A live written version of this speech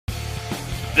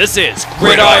This is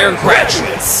Gridiron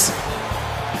Graduates,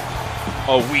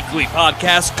 a weekly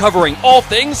podcast covering all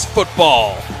things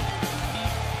football.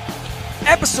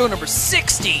 Episode number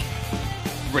 60,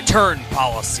 Return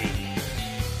Policy.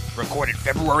 Recorded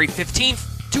February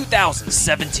 15th,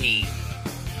 2017.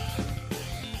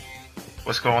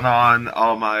 What's going on,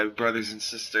 all my brothers and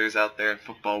sisters out there in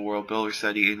football world? Bill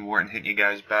Rossetti, Ian Wharton hitting you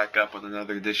guys back up with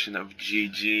another edition of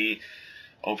GG.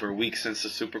 Over a week since the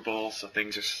Super Bowl, so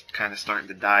things are kind of starting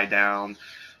to die down.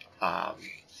 But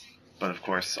of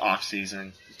course, off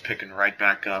season picking right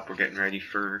back up. We're getting ready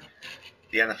for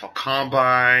the NFL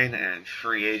Combine and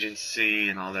free agency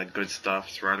and all that good stuff.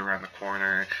 It's right around the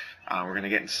corner. We're going to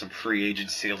get into some free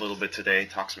agency a little bit today.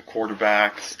 Talk some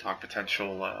quarterbacks. Talk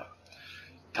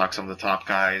some of the top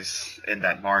guys in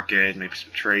that market. Maybe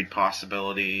some trade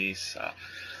possibilities,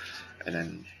 and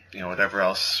then whatever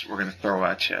else we're going to throw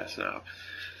at you. So.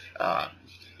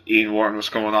 Ian Wharton, what's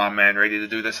going on, man? Ready to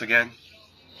do this again?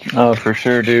 Oh, for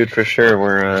sure, dude. For sure.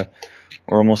 We're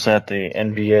almost at the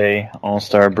NBA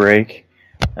All-Star break,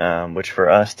 which for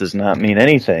us does not mean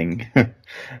anything.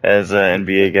 As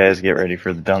NBA guys get ready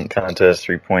for the dunk contest,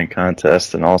 three-point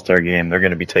contest, and All-Star game, they're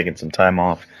going to be taking some time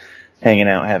off, hanging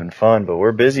out, having fun. But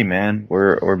we're busy, man.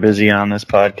 We're busy on this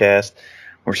podcast.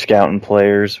 We're scouting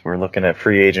players. We're looking at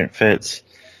free agent fits.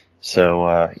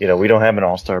 So, we don't have an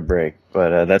all-star break,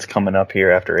 but that's coming up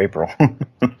here after April.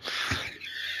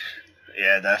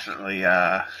 Yeah, definitely.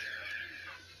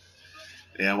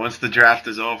 Once the draft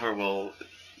is over, we'll,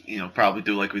 probably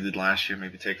do like we did last year,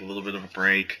 maybe take a little bit of a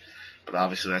break. But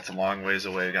obviously that's a long ways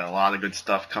away. We got a lot of good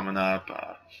stuff coming up.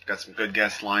 Got some good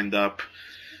guests lined up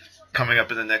coming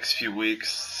up in the next few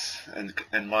weeks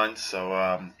and months. So,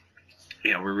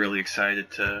 we're really excited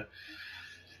to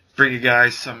bring you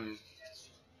guys some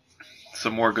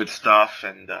more good stuff,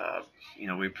 and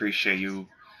we appreciate you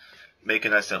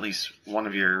making us at least one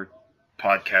of your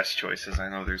podcast choices. I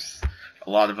know there's a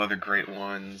lot of other great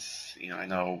ones. I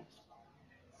know,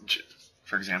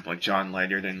 for example, like John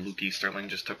Ledyard and Luke Easterling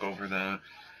just took over the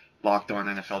Locked On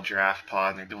NFL Draft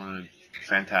Pod, and they're doing a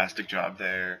fantastic job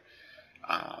there.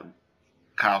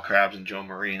 Kyle Krabs and Joe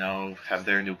Marino have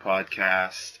their new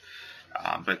podcast.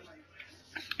 But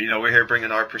we're here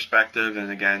bringing our perspective,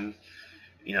 and again,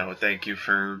 thank you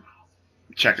for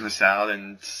checking us out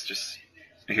and just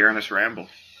hearing us ramble.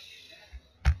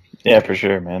 Yeah, for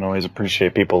sure, man. Always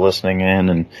appreciate people listening in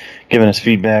and giving us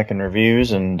feedback and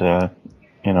reviews, and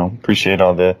appreciate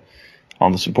all the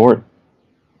support.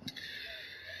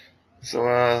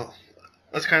 So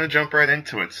let's kind of jump right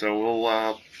into it. So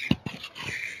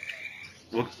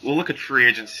we'll look at free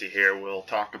agency here. We'll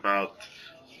start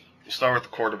with the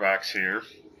quarterbacks here,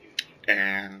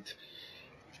 and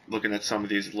looking at some of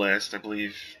these lists, I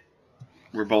believe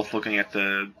we're both looking at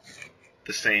the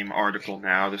same article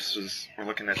now. We're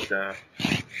looking at the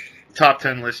top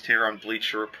 10 list here on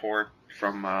Bleacher Report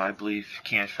from, I believe,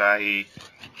 Ken Fahey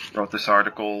wrote this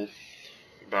article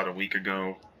about a week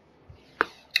ago,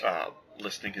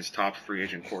 listing his top free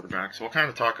agent quarterbacks. So we'll kind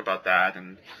of talk about that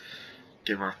and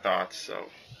give our thoughts. So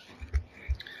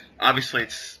obviously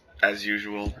it's as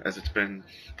usual, as it's been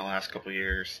the last couple of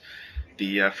years.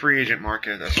 The free agent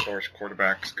market, as far as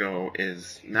quarterbacks go,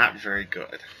 is not very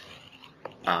good.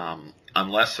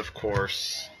 Unless, of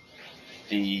course,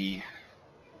 the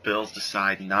Bills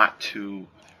decide not to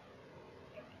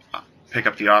pick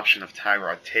up the option of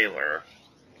Tyrod Taylor.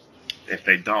 If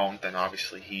they don't, then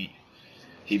obviously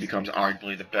he becomes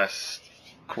arguably the best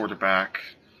quarterback,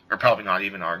 or probably not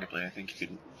even arguably. I think you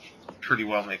could pretty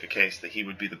well make a case that he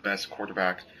would be the best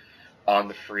quarterback on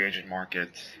the free agent market.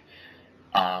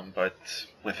 But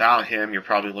without him, you're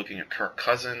probably looking at Kirk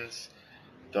Cousins,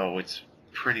 though it's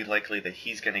pretty likely that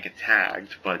he's going to get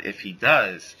tagged. But if he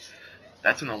does,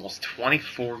 that's an almost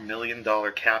 $24 million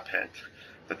cap hit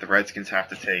that the Redskins have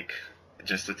to take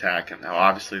just to tag him. Now,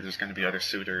 obviously, there's going to be other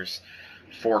suitors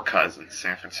for Cousins.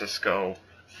 San Francisco,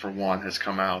 for one, has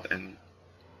come out and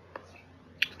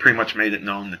pretty much made it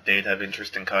known that they'd have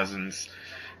interest in Cousins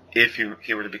if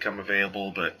he were to become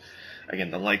available. But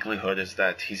again, the likelihood is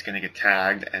that he's going to get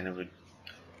tagged, and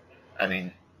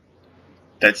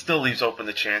that still leaves open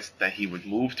the chance that he would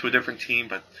move to a different team.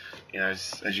 But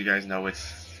as you guys know, it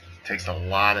takes a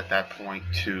lot at that point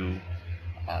to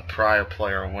pry a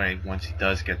player away once he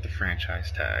does get the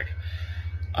franchise tag.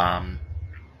 And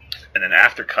then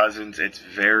after Cousins, it's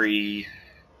very,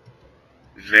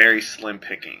 very slim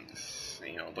pickings.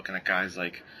 Looking at guys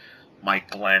like Mike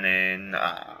Glennon,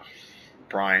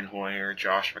 Brian Hoyer,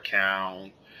 Josh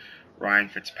McCown, Ryan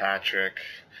Fitzpatrick.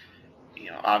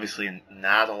 Obviously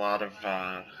not a lot of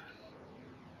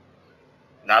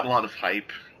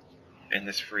hype in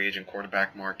this free agent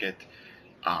quarterback market.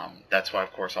 That's why,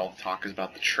 of course, all the talk is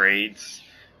about the trades.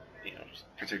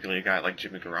 Particularly a guy like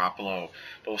Jimmy Garoppolo.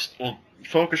 But we'll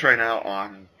focus right now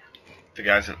on the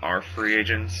guys that are free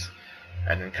agents,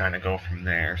 and then kind of go from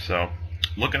there. So,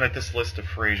 looking at this list of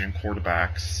free agent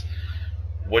quarterbacks,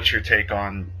 what's your take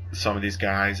on some of these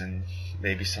guys and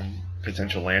maybe some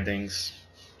potential landings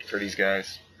for these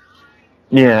guys?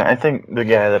 Yeah, I think the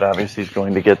guy that obviously is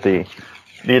going to get the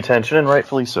attention, and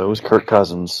rightfully so, is Kirk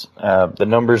Cousins. The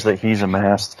numbers that he's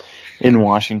amassed in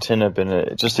Washington have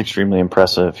been just extremely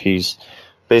impressive. He's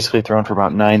basically thrown for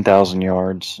about 9,000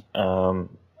 yards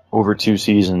over 2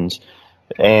 seasons,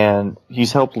 and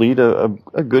he's helped lead a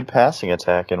good passing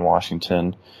attack in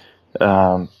Washington.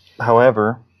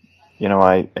 However,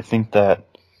 I think that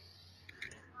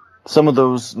some of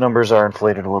those numbers are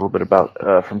inflated a little bit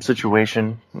from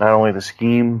situation, not only the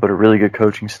scheme, but a really good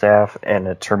coaching staff and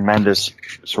a tremendous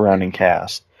surrounding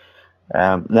cast.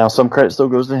 Now, some credit still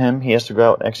goes to him. He has to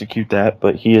go out and execute that,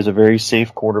 but he is a very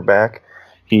safe quarterback.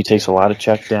 He takes a lot of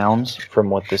check downs from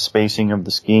what the spacing of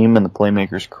the scheme and the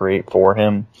playmakers create for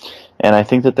him. And I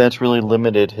think that that's really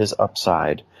limited his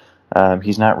upside.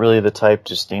 He's not really the type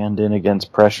to stand in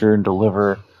against pressure and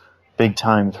deliver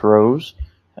big-time throws.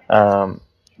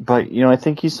 But, I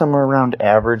think he's somewhere around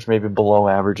average, maybe below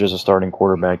average as a starting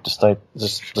quarterback,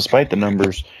 despite the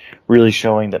numbers really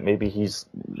showing that maybe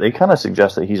they kind of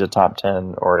suggest that he's a top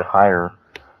 10 or a higher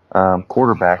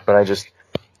quarterback. But I just,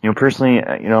 personally,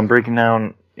 I'm breaking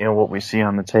down, what we see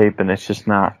on the tape, and it's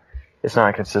not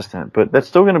consistent. But that's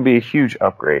still going to be a huge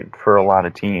upgrade for a lot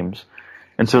of teams.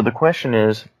 And so the question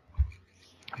is,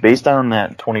 based on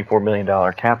that $24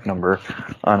 million cap number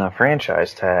on a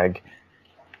franchise tag,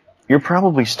 you're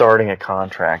probably starting a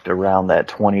contract around that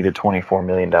 $20 to $24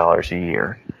 million a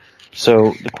year.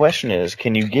 So the question is,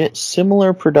 can you get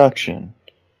similar production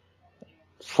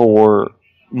for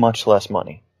much less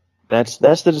money? That's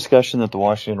the discussion that the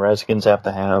Washington Redskins have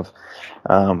to have.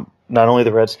 Not only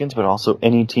the Redskins, but also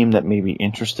any team that may be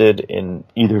interested in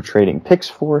either trading picks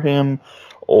for him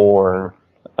or,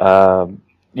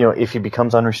 if he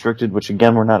becomes unrestricted, which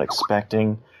again we're not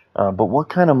expecting. But what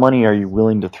kind of money are you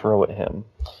willing to throw at him?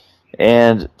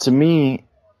 And to me,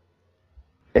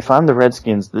 if I'm the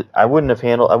Redskins, I wouldn't have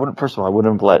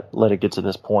let it get to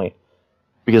this point,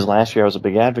 because last year I was a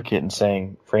big advocate in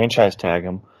saying franchise tag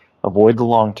him, avoid the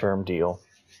long-term deal,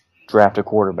 draft a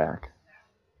quarterback.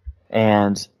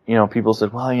 And, people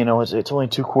said, well, it's only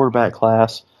 2 quarterback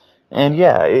class. And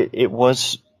yeah, it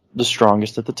was the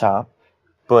strongest at the top,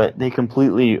 but they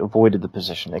completely avoided the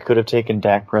position. They could have taken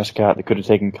Dak Prescott. They could have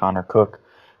taken Connor Cook.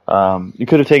 You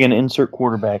could have taken an insert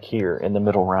quarterback here in the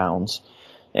middle rounds,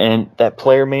 and that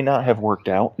player may not have worked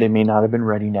out. They may not have been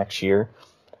ready next year,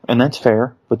 and that's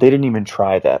fair, but they didn't even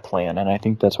try that plan, and I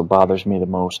think that's what bothers me the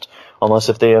most, unless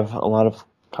if they have a lot of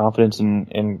confidence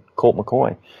in Colt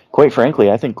McCoy. Quite frankly,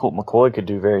 I think Colt McCoy could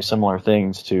do very similar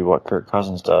things to what Kirk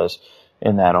Cousins does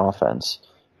in that offense.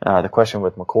 The question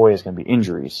with McCoy is going to be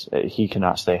injuries. He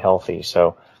cannot stay healthy,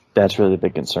 so that's really the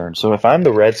big concern. So if I'm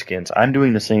the Redskins, I'm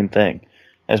doing the same thing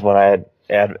as what I had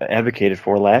advocated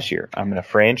for last year. I'm going to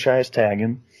franchise tag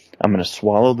him. I'm going to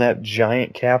swallow that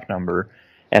giant cap number,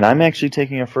 and I'm actually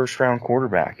taking a first-round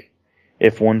quarterback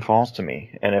if one falls to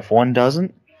me. And if one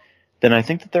doesn't, then I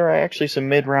think that there are actually some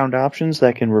mid-round options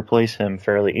that can replace him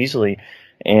fairly easily.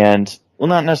 And, well,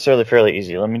 not necessarily fairly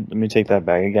easy. Let me take that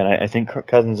back again. I think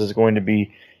Cousins is going to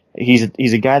be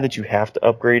he's a guy that you have to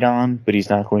upgrade on, but he's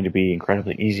not going to be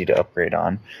incredibly easy to upgrade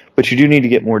on. But you do need to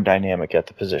get more dynamic at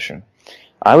the position.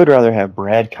 I would rather have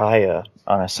Brad Kaya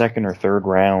on a 2nd or 3rd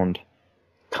round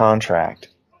contract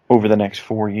over the next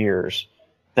 4 years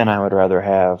than I would rather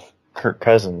have Kirk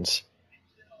Cousins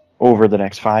over the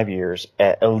next 5 years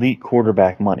at elite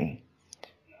quarterback money.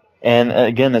 And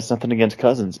again, that's nothing against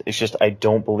Cousins. It's just I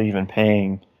don't believe in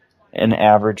paying an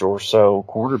average or so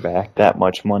quarterback that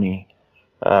much money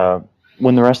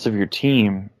when the rest of your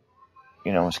team,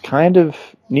 is kind of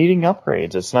needing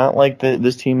upgrades. It's not like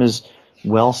this team is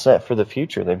well set for the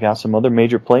future. They've got some other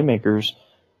major playmakers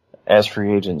as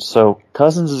free agents. So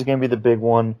Cousins is going to be the big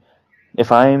one.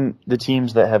 If I'm the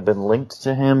teams that have been linked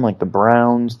to him, like the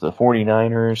Browns, the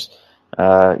 49ers,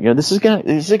 this is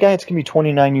a guy that's going to be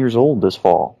 29 years old this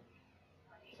fall.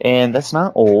 And that's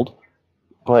not old,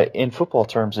 but in football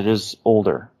terms, it is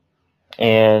older.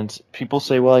 And people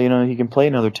say, well, he can play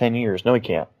another 10 years. No, he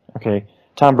can't. Okay.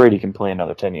 Tom Brady can play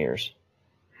another 10 years.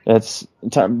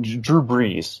 Drew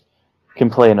Brees can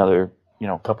play another,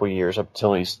 couple of years up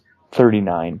until he's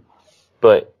 39.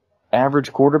 But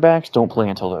average quarterbacks don't play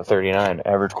until they're 39.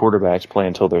 Average quarterbacks play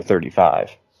until they're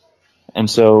 35. And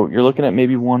so you're looking at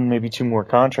maybe 1, maybe 2 more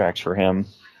contracts for him.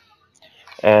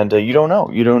 And you don't know.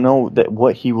 You don't know that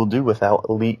what he will do without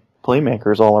elite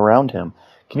playmakers all around him.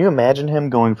 Can you imagine him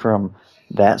going from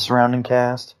that surrounding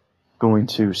cast going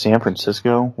to San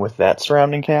Francisco with that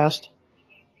surrounding cast?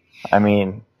 I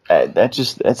mean,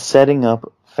 that's setting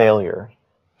up failure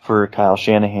for Kyle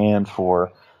Shanahan,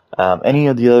 for any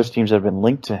of the other teams that have been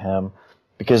linked to him,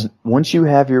 because once you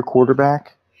have your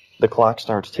quarterback, the clock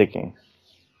starts ticking.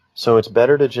 So it's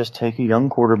better to just take a young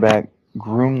quarterback,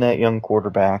 groom that young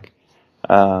quarterback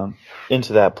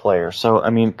into that player. So, I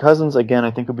mean, Cousins, again,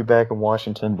 I think will be back in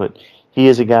Washington, but he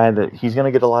is a guy that he's going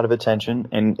to get a lot of attention,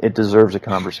 and it deserves a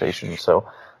conversation. So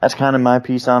that's kind of my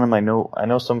piece on him. I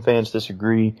know some fans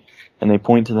disagree, and they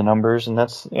point to the numbers, and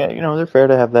that's, they're fair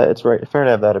to have that. It's right, fair to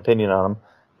have that opinion on him.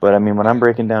 But, I mean, when I'm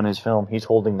breaking down his film, he's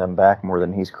holding them back more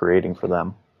than he's creating for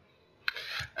them.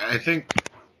 I think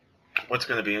what's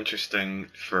going to be interesting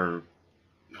for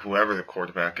whoever the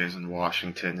quarterback is in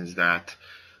Washington is that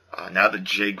now that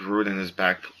Jay Gruden is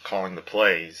back calling the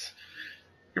plays,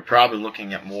 you're probably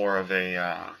looking at more of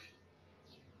a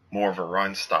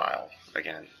run style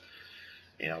again.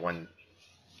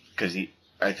 Because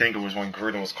I think it was when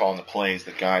Gruden was calling the plays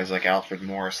that guys like Alfred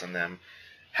Morris and them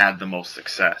had the most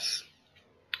success.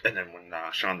 And then when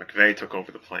Sean McVay took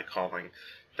over the play calling,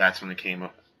 that's when it became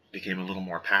a little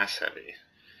more pass heavy.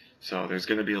 So there's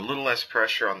going to be a little less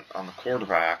pressure on the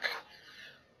quarterback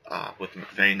with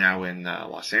McVay now in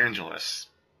Los Angeles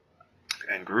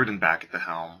and Gruden back at the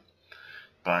helm.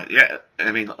 But yeah,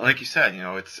 I mean, like you said,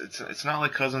 it's not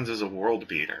like Cousins is a world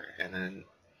beater, and then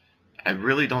I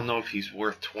really don't know if he's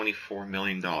worth $24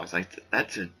 million. Like,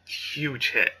 that's a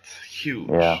huge hit, huge.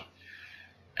 Yeah.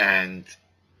 And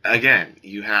again,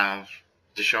 you have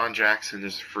Deshaun Jackson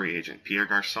is a free agent. Pierre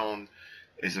Garçon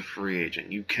is a free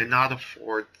agent. You cannot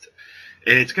afford.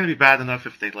 It's going to be bad enough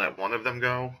if they let one of them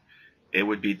go. It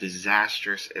would be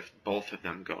disastrous if both of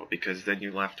them go, because then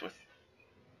you're left with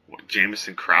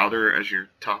Jamison Crowder as your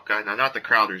top guy. Now, not that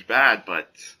Crowder's bad, but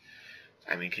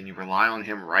I mean, can you rely on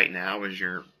him right now as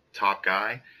your top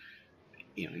guy?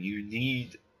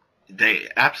 They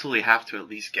absolutely have to at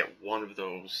least get one of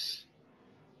those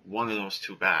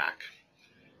two back.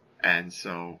 And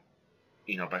so,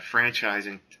 by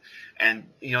franchising, and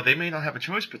they may not have a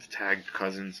choice but to tag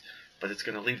Cousins, but it's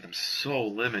going to leave them so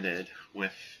limited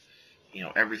with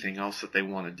everything else that they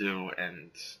want to do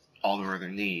and all their other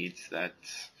needs that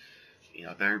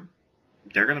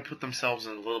they're going to put themselves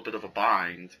in a little bit of a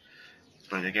bind.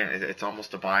 But again, it's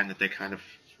almost a bind that they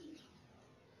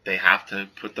have to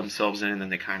put themselves in, and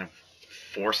they kind of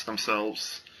force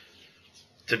themselves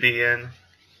to be in.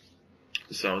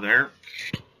 So they're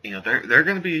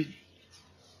going to be,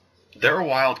 they're a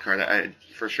wild card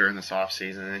for sure in this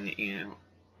offseason, and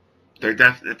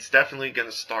it's definitely going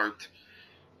to start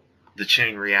the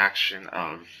chain reaction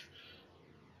of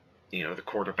the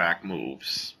quarterback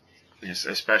moves,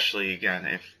 especially again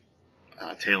if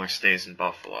Taylor stays in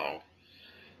Buffalo.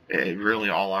 Really,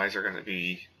 all eyes are going to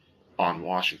be on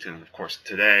Washington. And of course,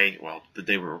 today, the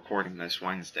day we're recording this,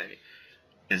 Wednesday,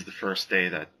 is the first day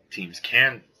that teams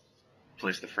can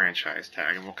place the franchise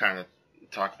tag, and we'll kind of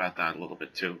talk about that a little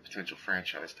bit too, potential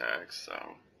franchise tags. So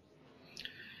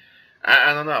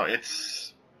I don't know.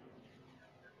 It's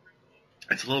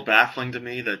a little baffling to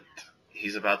me that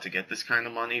he's about to get this kind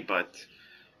of money, but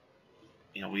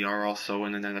we are also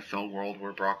in an NFL world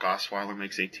where Brock Osweiler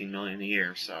makes $18 million a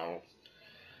year, so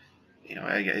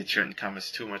it shouldn't come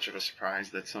as too much of a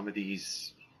surprise that some of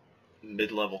these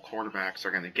mid-level quarterbacks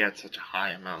are going to get such a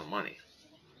high amount of money.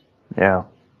 Yeah,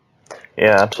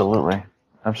 absolutely.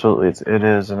 It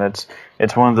is, and it's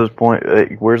one of those points.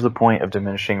 Where's the point of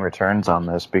diminishing returns on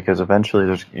this? Because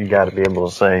eventually, you got to be able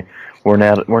to say we're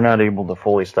not able to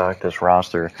fully stock this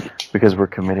roster because we're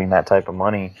committing that type of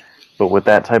money. But with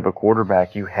that type of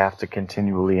quarterback, you have to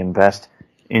continually invest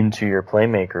into your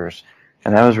playmakers,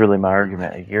 and that was really my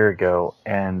argument a year ago.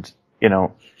 And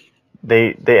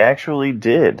they actually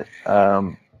did.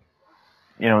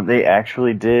 They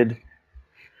actually did.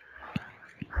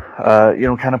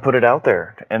 Kind of put it out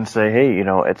there and say, hey,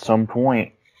 at some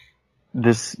point,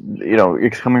 this,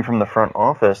 it's coming from the front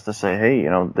office to say, hey,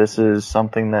 this is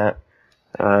something that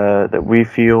we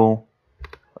feel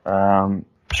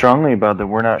strongly about, that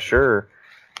we're not sure,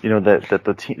 that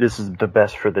the this is the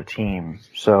best for the team.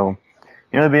 So,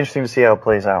 it'd be interesting to see how it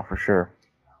plays out for sure.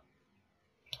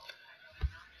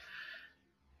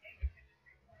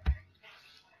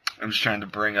 I'm just trying to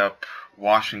bring up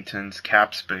Washington's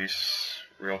cap space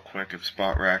real quick if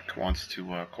SpotRack wants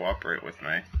to cooperate with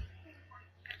me.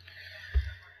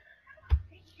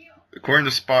 According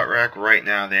to SpotRack right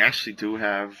now, they actually do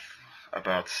have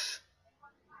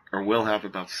will have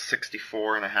about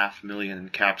 $64.5 million in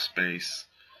cap space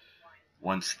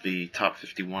once the top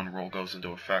 51 rule goes into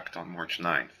effect on March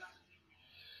 9th.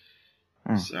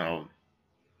 So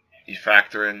you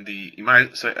factor in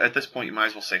so at this point you might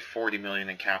as well say $40 million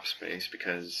in cap space,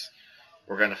 because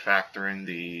we're going to factor in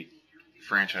the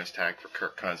franchise tag for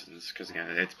Kirk Cousins, because again,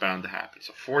 it's bound to happen.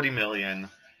 So $40 million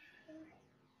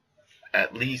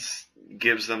at least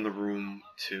gives them the room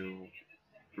to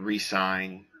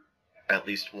re-sign at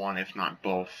least one, if not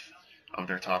both, of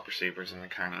their top receivers, and then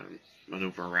kind of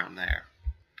maneuver around there.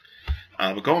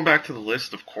 But going back to the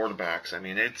list of quarterbacks, I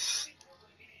mean,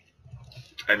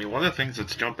 one of the things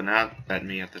that's jumping out at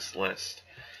me at this list,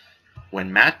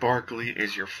 when Matt Barkley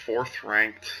is your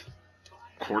 4th-ranked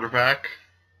quarterback,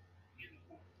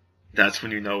 that's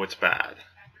when you know it's bad.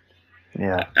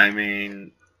 Yeah. I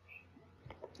mean...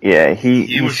 Yeah,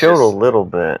 he showed a little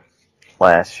bit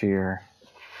last year.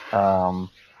 But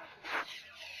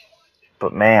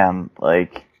man,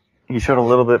 like, he showed a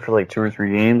little bit for like 2 or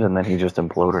 3 games, and then he just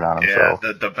imploded on himself.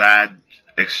 Yeah, the bad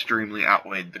extremely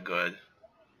outweighed the good.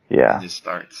 Yeah. In his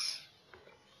starts.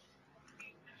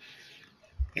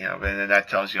 And that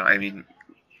tells you, I mean,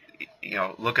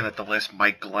 looking at the list,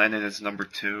 Mike Glennon is number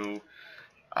 2.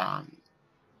 I'll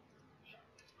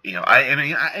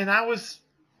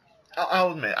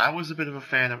admit, I was a bit of a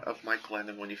fan of Mike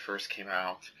Glennon when he first came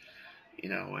out,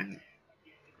 and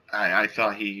I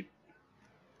thought he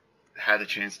had a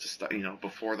chance to start,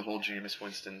 before the whole Jameis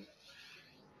Winston.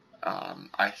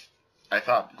 I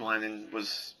thought Glennon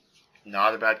was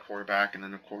not a bad quarterback, and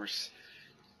then of course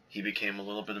he became a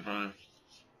little bit of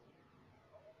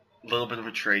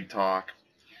a trade talk.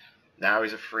 Now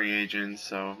he's a free agent,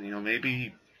 so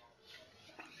maybe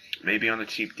on a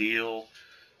cheap deal,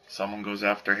 someone goes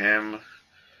after him.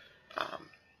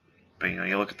 But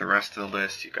you look at the rest of the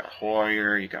list. You got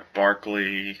Hoyer, you got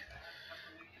Barkley.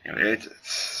 It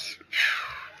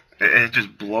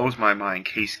just blows my mind.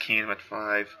 Case Keenum at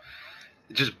 5.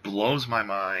 It just blows my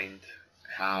mind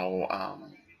how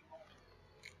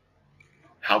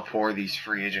poor these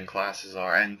free agent classes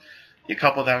are, and you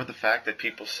couple that with the fact that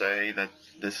people say that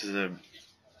this is a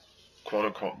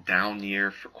quote-unquote down year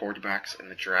for quarterbacks in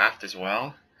the draft as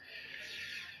well.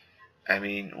 I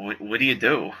mean, what do you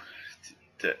do?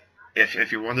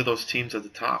 If you're one of those teams at the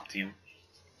top, do you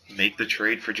make the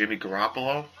trade for Jimmy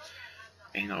Garoppolo?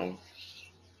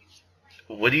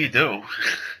 What do you do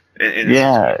in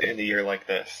a year like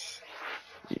this?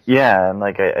 Yeah, and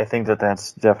I think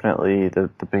that's definitely the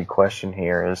big question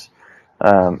here is,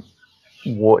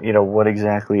 what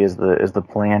exactly is the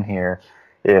plan here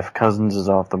if Cousins is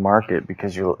off the market,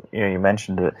 because you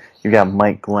mentioned it, you got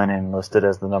Mike Glennon listed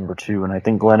as the number 2, and I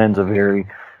think Glennon's a very,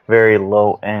 very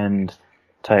low end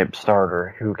type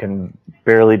starter who can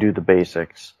barely do the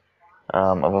basics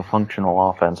of a functional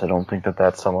offense. I don't think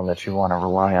that's someone that you want to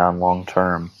rely on long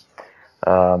term.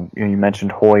 You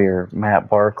mentioned Hoyer, Matt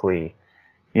Barkley.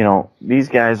 These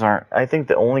guys aren't. I think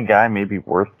the only guy maybe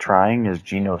worth trying is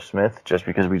Geno Smith, just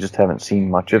because we just haven't seen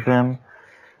much of him.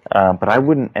 But I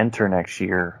wouldn't enter next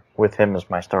year with him as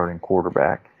my starting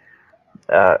quarterback,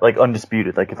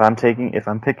 undisputed. Like if I'm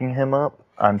picking him up,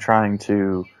 I'm trying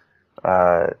to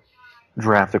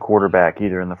draft a quarterback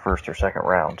either in the 1st or 2nd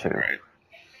round too. Right.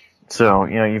 So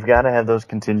you've got to have those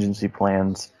contingency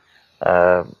plans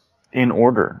in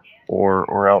order,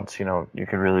 or else you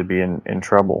could really be in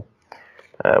trouble.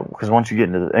 Because once you get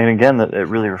into and again, it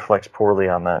really reflects poorly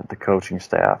on the coaching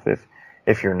staff.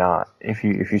 If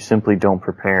you simply don't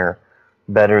prepare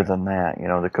better than that,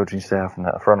 the coaching staff and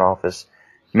the front office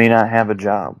may not have a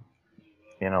job,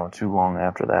 too long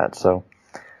after that. So,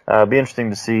 it'll be interesting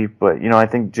to see. But I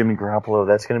think Jimmy Garoppolo,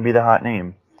 that's going to be the hot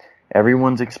name.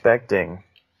 Everyone's expecting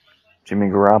Jimmy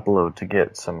Garoppolo to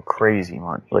get some crazy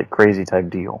type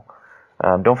deal.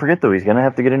 Don't forget though, he's going to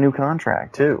have to get a new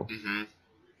contract too. Mm-hmm.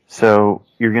 So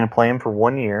you're going to play him for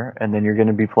 1 year, and then you're going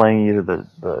to be playing either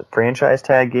the franchise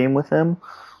tag game with him,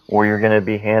 or you're going to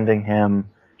be handing him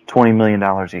 $20 million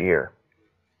a year.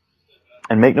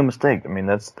 And make no mistake, I mean,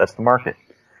 that's the market.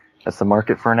 That's the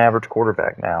market for an average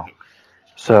quarterback now.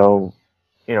 So,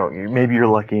 maybe you're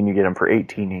lucky and you get him for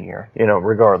 18 a year.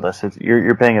 Regardless,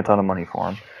 you're paying a ton of money for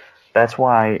him. That's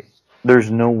why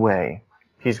there's no way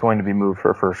he's going to be moved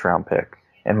for a 1st-round pick,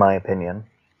 in my opinion.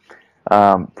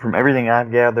 From everything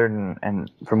I've gathered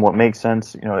and from what makes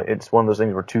sense, it's one of those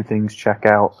things where 2 things check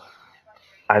out.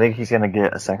 I think he's going to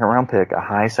get a 2nd-round pick, a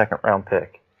high 2nd-round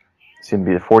pick. It's going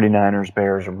to be the 49ers,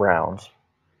 Bears, or Browns.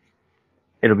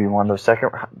 It'll be one of those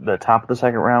the top of the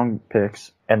 2nd-round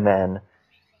picks, and then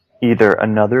either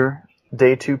another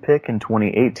day 2 pick in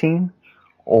 2018,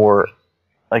 or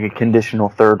like a conditional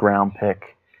 3rd-round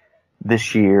pick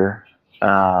this year.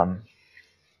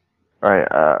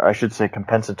 I should say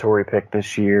compensatory pick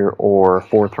this year, or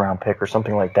 4th round pick or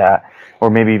something like that, or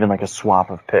maybe even like a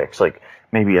swap of picks, like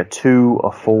maybe a 2,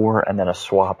 a 4, and then a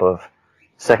swap of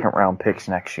 2nd round picks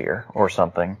next year or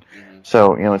something. Mm-hmm.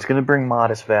 So, it's going to bring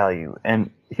modest value. And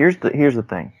here's the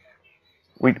thing.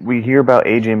 We hear about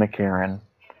AJ McCarron.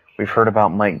 We've heard about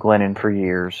Mike Glennon for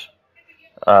years.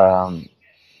 Now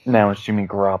it's Jimmy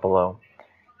Garoppolo.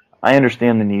 I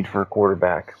understand the need for a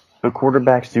quarterback, but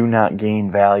quarterbacks do not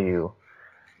gain value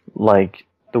like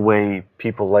the way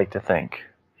people like to think.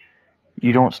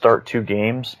 You don't start 2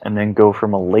 games and then go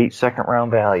from a late 2nd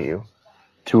round value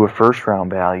to a 1st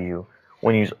round value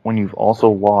when you've also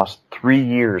lost 3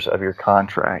 years of your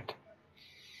contract.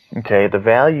 Okay, the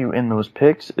value in those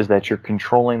picks is that you're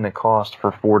controlling the cost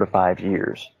for 4 to 5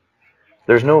 years.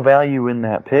 There's no value in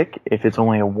that pick if it's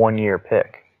only a 1-year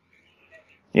pick.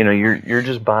 You're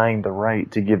just buying the right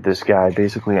to give this guy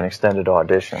basically an extended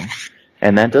audition.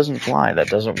 And that doesn't fly. That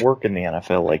doesn't work in the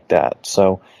NFL like that.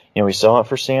 So, we saw it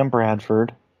for Sam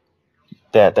Bradford.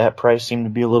 That price seemed to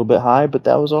be a little bit high, but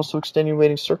that was also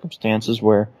extenuating circumstances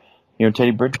where,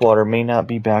 Teddy Bridgewater may not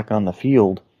be back on the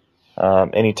field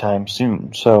anytime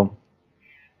soon. So,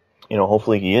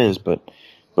 hopefully he is, but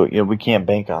we can't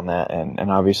bank on that,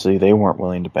 and obviously they weren't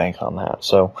willing to bank on that.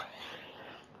 So,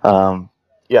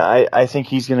 I think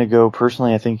he's going to go.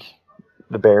 Personally, I think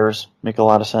the Bears make a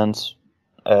lot of sense.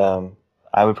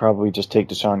 I would probably just take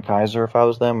Deshaun Kaiser if I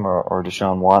was them, or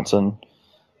Deshaun Watson.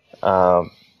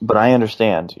 But I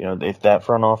understand, if that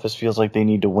front office feels like they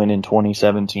need to win in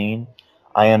 2017,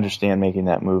 I understand making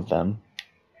that move then.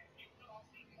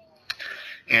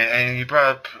 And you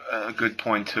brought up a good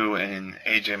point too in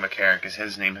AJ McCarron, because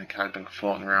his name had kind of been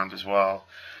floating around as well.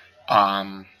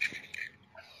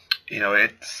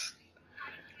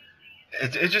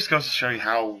 It just goes to show you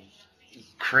how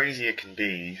crazy it can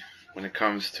be when it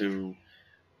comes to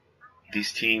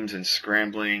these teams and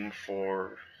scrambling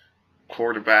for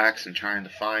quarterbacks and trying to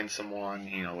find someone.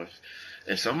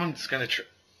 If someone's going to,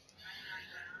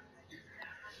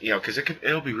 because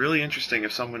it'll be really interesting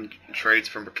if someone trades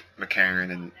for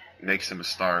McCarron and makes him a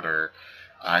starter.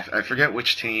 I forget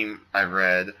which team I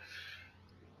read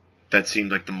that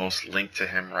seemed like the most linked to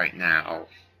him right now.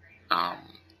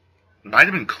 Might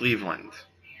have been Cleveland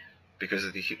because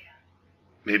of the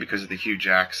Hugh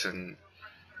Jackson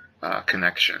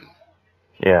connection.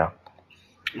 Yeah.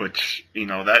 Which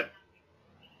that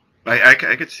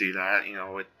I could see that.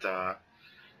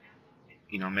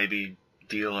 Maybe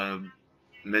deal a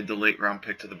mid to late round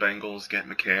pick to the Bengals, get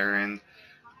McCarron,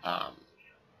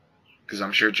 because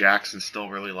I'm sure Jackson still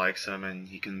really likes him and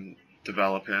he can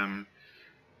develop him,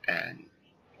 and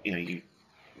you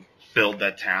build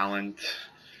that talent.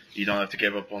 You don't have to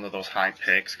give up one of those high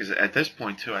picks, because at this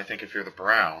point too, I think if you're the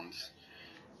Browns,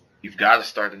 you've got to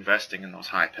start investing in those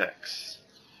high picks.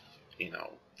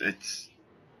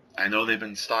 I know they've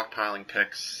been stockpiling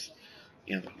picks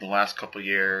the last couple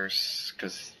years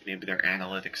because maybe their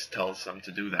analytics tells them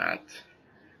to do that.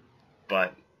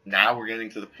 But now we're getting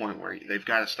to the point where they've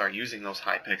got to start using those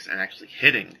high picks and actually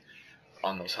hitting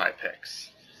on those high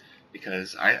picks.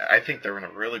 Because I think they're in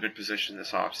a really good position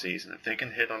this offseason. If they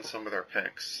can hit on some of their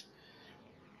picks,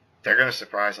 they're going to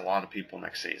surprise a lot of people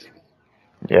next season.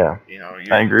 Yeah,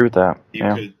 I agree with that.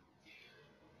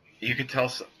 You could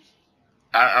tell.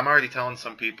 I'm already telling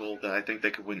some people that I think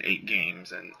they could win 8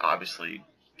 games, and obviously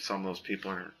some of those people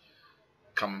are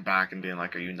coming back and being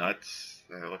like, "Are you nuts?"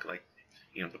 And they're looking like,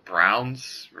 the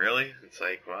Browns, really? It's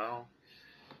like, well,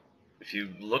 if you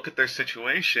look at their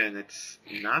situation, it's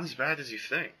not as bad as you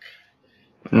think.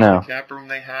 No. The cap room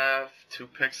they have, 2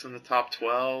 picks in the top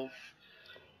 12,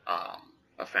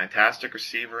 a fantastic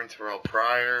receiver in Terrell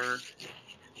Pryor,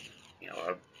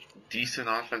 a decent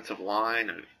offensive line,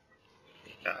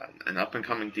 an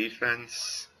up-and-coming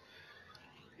defense.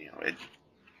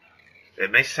 It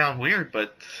may sound weird,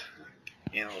 but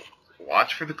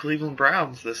watch for the Cleveland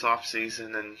Browns this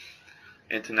offseason and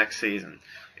into next season.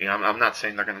 I'm not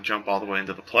saying they're going to jump all the way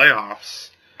into the playoffs,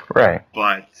 right?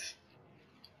 But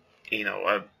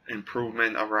a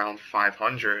improvement around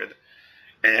 500.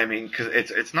 And I mean, because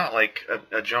it's not like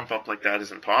a jump up like that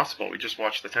isn't possible. We just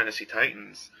watched the Tennessee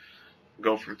Titans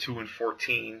go from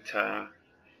 2-14 to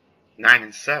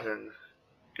 9-7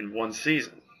 in one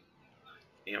season.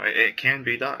 It can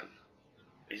be done.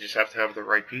 You just have to have the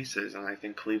right pieces, and I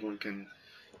think Cleveland can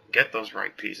get those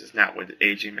right pieces. Now, would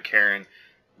A.J. McCarron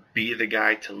be the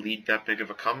guy to lead that big of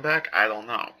a comeback? I don't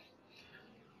know.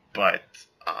 But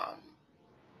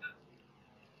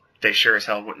they sure as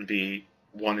hell wouldn't be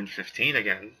 1-15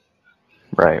 again.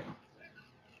 Right.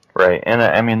 And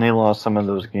I mean, they lost some of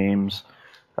those games,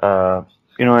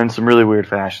 in some really weird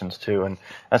fashions too. And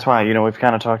that's why, we've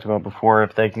kind of talked about before,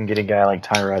 if they can get a guy like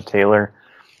Tyrod Taylor,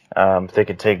 if they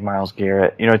could take Myles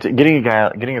Garrett,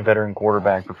 getting a veteran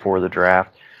quarterback before the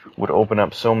draft would open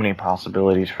up so many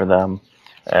possibilities for them.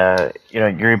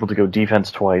 You're able to go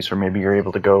defense twice, or maybe you're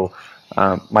able to go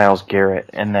Myles Garrett,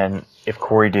 and then if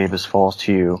Corey Davis falls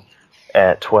to you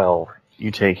at 12,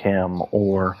 you take him,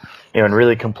 or and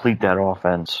really complete that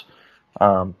offense.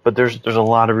 But there's a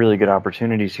lot of really good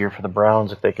opportunities here for the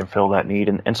Browns if they can fill that need,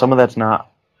 and some of that's not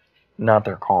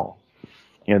their call.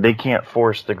 They can't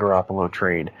force the Garoppolo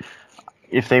trade.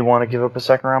 If they want to give up a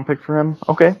second-round pick for him,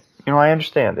 okay. I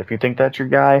understand. If you think that's your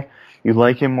guy, you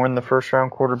like him more than the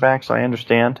first-round quarterbacks, I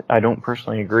understand. I don't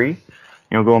personally agree.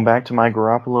 Going back to my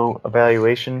Garoppolo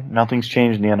evaluation, nothing's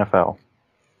changed in the NFL.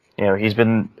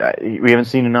 We haven't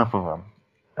seen enough of him.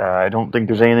 I don't think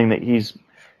there's anything that he's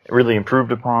really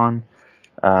improved upon.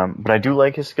 But I do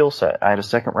like his skill set. I had a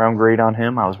second-round grade on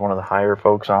him. I was one of the higher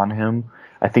folks on him.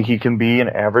 I think he can be an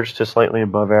average to slightly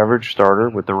above average starter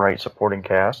with the right supporting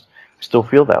cast. I still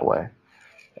feel that way.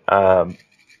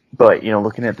 But,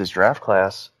 looking at this draft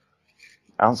class,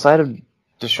 outside of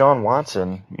Deshaun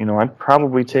Watson, I'd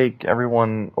probably take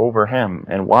everyone over him.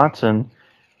 And Watson,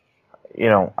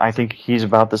 I think he's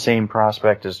about the same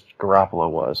prospect as Garoppolo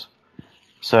was.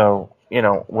 So,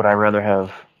 would I rather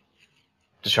have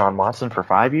Deshaun Watson for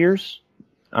 5 years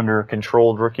under a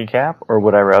controlled rookie cap, or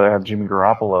would I rather have Jimmy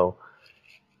Garoppolo,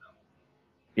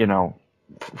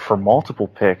 for multiple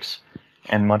picks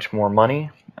and much more money?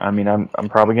 I mean, I'm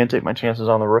probably going to take my chances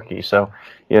on the rookie. So,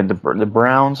 the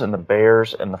Browns and the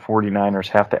Bears and the 49ers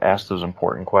have to ask those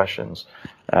important questions.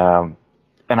 And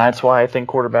that's why I think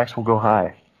quarterbacks will go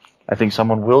high. I think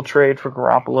someone will trade for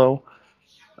Garoppolo.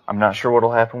 I'm not sure what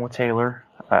will happen with Taylor.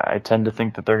 I tend to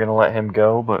think that they're going to let him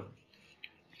go, but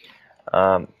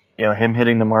him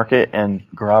hitting the market and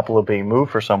Garoppolo being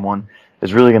moved for someone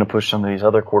is really going to push some of these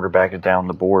other quarterbacks down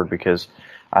the board, because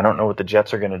I don't know what the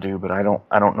Jets are going to do, but I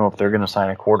don't know if they're going to sign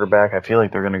a quarterback. I feel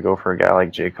like they're going to go for a guy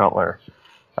like Jay Cutler.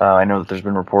 I know that there's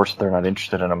been reports that they're not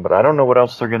interested in him, but I don't know what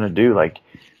else they're going to do. Like,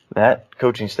 that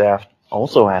coaching staff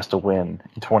also has to win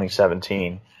in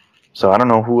 2017. So I don't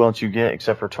know who else you get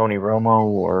except for Tony Romo,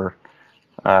 or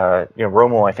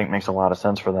Romo I think makes a lot of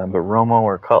sense for them, but Romo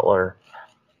or Cutler,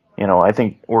 I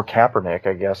think, or Kaepernick,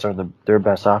 I guess, are their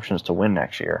best options to win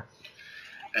next year.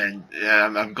 And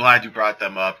I'm glad you brought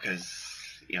them up, because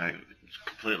I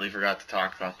completely forgot to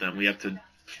talk about them. We have to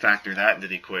factor that into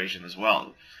the equation as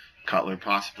well. Cutler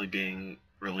possibly being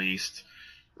released,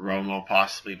 Romo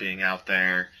possibly being out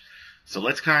there. So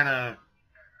let's kind of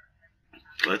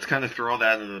throw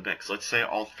that into the mix. Let's say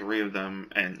all three of them,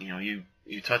 and you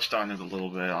touched on it a little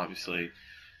bit, obviously.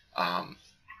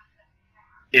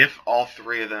 If all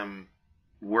three of them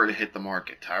were to hit the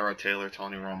market, Tyrod Taylor,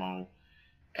 Tony Romo,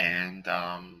 and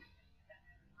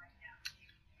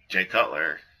Jay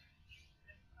Cutler,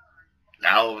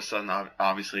 now all of a sudden,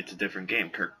 obviously, it's a different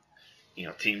game.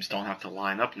 Teams don't have to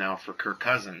line up now for Kirk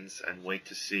Cousins and wait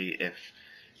to see if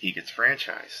he gets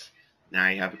franchised. Now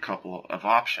you have a couple of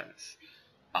options.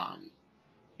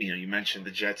 You mentioned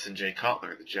the Jets and Jay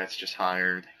Cutler. The Jets just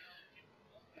hired,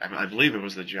 I believe it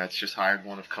was the Jets, just hired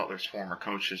one of Cutler's former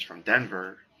coaches from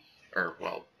Denver.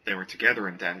 They were together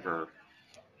in Denver.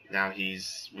 Now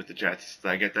he's with the Jets.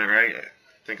 Did I get that right? I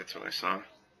think that's what I saw.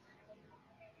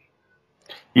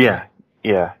 Yeah.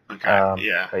 Okay.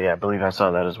 Yeah, I believe I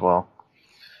saw that as well.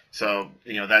 So,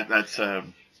 that's a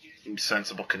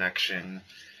sensible connection.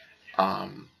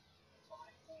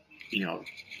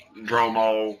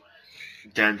 Romo,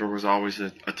 Denver was always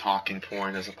a talking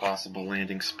point as a possible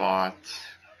landing spot.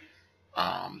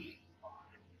 I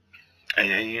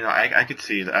could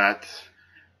see that.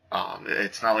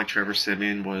 It's not like Trevor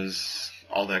Siemian was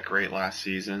all that great last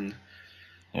season.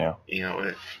 Yeah.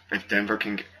 If Denver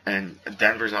can, and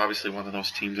Denver's obviously one of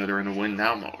those teams that are in a win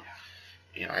now mode.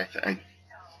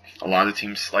 A lot of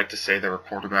teams like to say they're a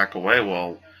quarterback away.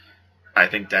 Well, I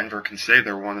think Denver can say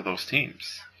they're one of those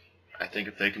teams. I think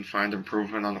if they can find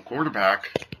improvement on the quarterback,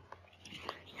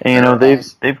 and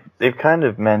they've kind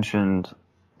of mentioned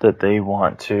that they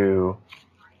want to.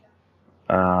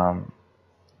 I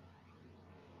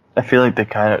feel like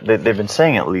they've been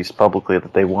saying, at least publicly,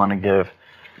 that they want to give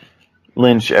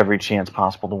Lynch every chance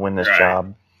possible to win this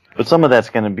job. But some of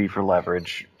that's going to be for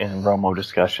leverage in Romo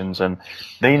discussions, and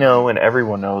they know, and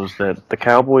everyone knows, that the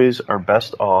Cowboys are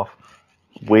best off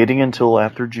waiting until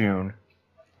after June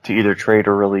to either trade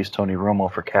or release Tony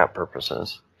Romo for cap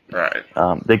purposes. Right.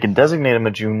 They can designate him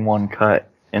a June 1 cut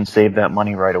and save that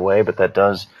money right away, but that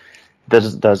does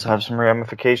have some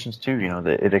ramifications too.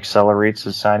 It accelerates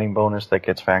his signing bonus that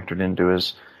gets factored into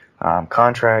his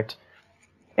contract.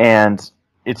 And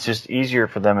it's just easier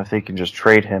for them if they can just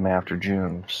trade him after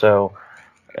June. So,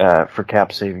 for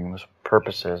cap savings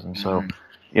purposes. And so,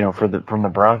 from the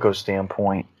Broncos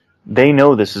standpoint, they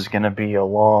know this is going to be a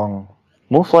long,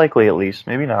 most likely at least,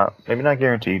 maybe not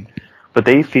guaranteed, but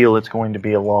they feel it's going to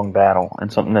be a long battle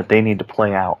and something that they need to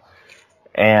play out.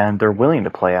 And they're willing to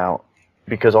play out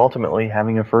because ultimately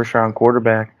having a first-round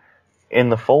quarterback in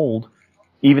the fold,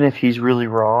 even if he's really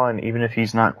raw and even if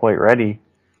he's not quite ready,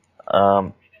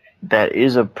 that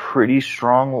is a pretty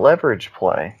strong leverage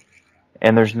play.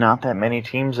 And there's not that many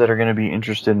teams that are going to be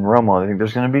interested in Romo. I think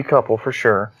there's going to be a couple for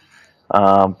sure.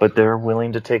 But they're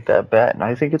willing to take that bet. And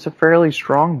I think it's a fairly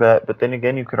strong bet. But then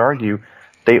again, you could argue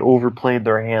they overplayed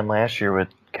their hand last year with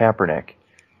Kaepernick.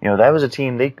 That was a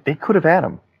team, they could have had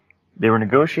him. They were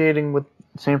negotiating with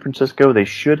San Francisco. They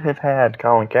should have had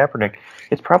Colin Kaepernick.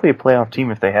 It's probably a playoff team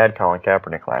if they had Colin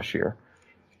Kaepernick last year.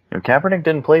 Kaepernick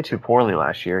didn't play too poorly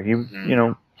last year.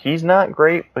 He's not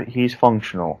great, but he's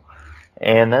functional.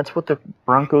 And that's what the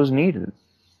Broncos needed.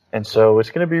 And so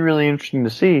it's going to be really interesting to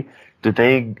see, did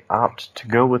they opt to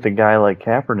go with a guy like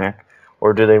Kaepernick,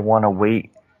 or do they want to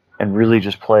wait and really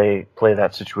just play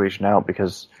that situation out?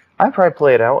 Because I'd probably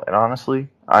play it out, and honestly,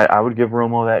 I would give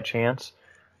Romo that chance.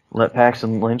 Let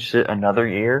Paxton Lynch sit another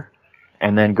year,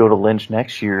 and then go to Lynch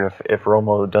next year if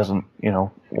Romo doesn't,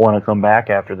 want to come back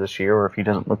after this year, or if he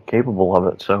doesn't look capable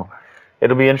of it. So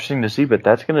it'll be interesting to see, but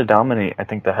that's going to dominate, I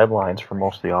think, the headlines for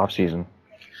most of the offseason.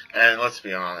 And let's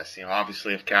be honest,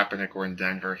 obviously if Kaepernick were in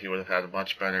Denver, he would have had a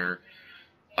much better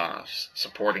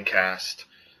supporting cast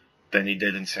than he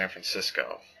did in San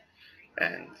Francisco.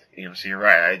 And, so you're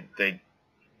right.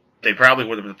 They probably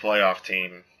would have been a playoff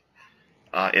team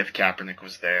if Kaepernick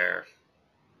was there.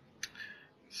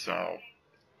 So,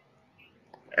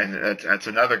 and that's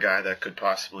another guy that could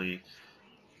possibly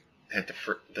hit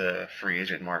the free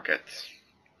agent market.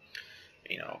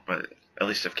 But at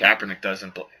least if Kaepernick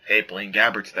doesn't, hey, Blaine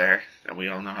Gabbert's there, and we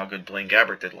all know how good Blaine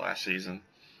Gabbert did last season.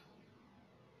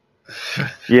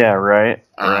 Yeah, right.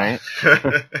 I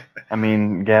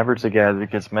mean, Gabbert's a guy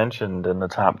that gets mentioned in the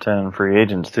top 10 free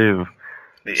agents too.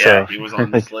 Yeah, so, he was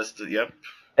on this list. Yep.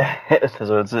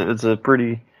 So it's a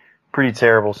pretty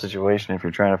terrible situation if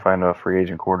you're trying to find a free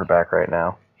agent quarterback right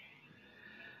now.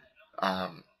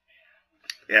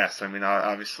 Yes, I mean,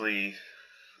 obviously,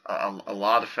 a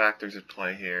lot of factors at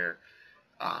play here.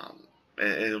 I'll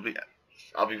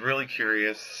be really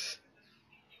curious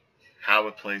how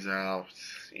it plays out.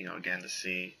 Again, to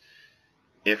see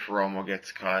if Romo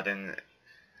gets cut, and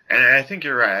I think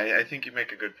you're right. I think you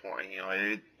make a good point.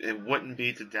 It wouldn't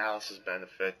be to Dallas's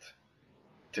benefit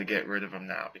to get rid of him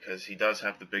now, because he does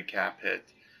have the big cap hit.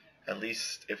 At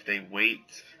least if they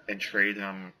wait and trade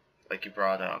him, like you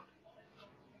brought up,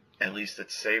 at least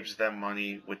it saves them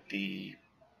money with the,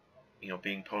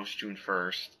 being post June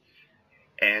 1st,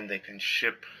 and they can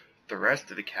ship the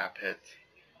rest of the cap hit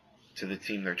to the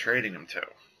team they're trading him to.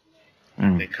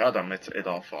 If they cut him, it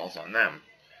all falls on them.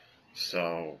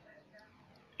 So,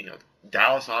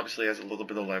 Dallas obviously has a little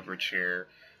bit of leverage here,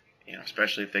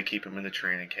 especially if they keep him in the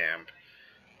training camp.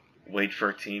 Wait for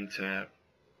a team to,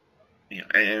 you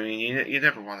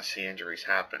never want to see injuries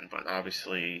happen, but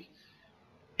obviously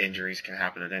injuries can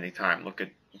happen at any time. Look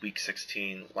at Week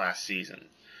 16 last season.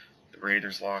 The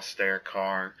Raiders lost Derek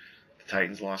Carr. The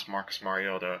Titans lost Marcus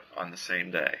Mariota on the same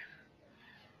day.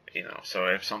 So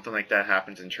if something like that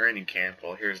happens in training camp,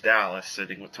 well, here's Dallas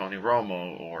sitting with Tony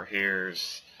Romo, or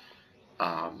here's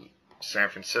San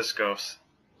Francisco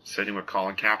sitting with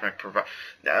Colin Kaepernick.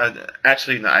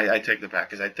 Actually, no, I take that back,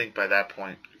 because I think by that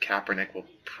point Kaepernick will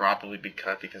probably be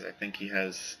cut, because I think he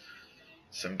has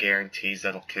some guarantees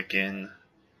that'll kick in,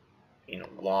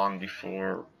 long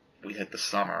before we hit the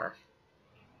summer.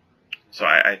 So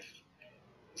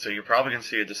so you're probably going to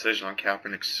see a decision on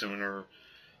Kaepernick sooner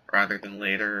rather than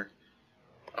later.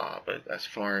 But as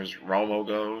far as Romo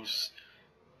goes,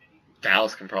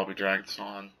 Dallas can probably drag this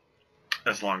on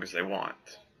as long as they want.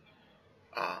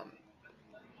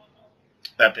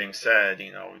 That being said,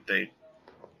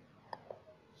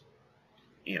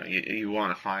 you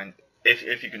want to find,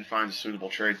 if you can find a suitable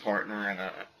trade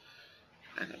partner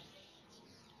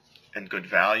and good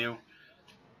value,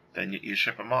 then you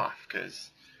ship them off,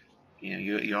 because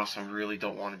you also really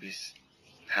don't want to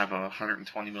have a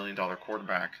 $120 million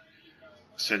quarterback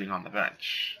sitting on the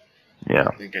bench. Yeah,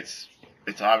 I think it's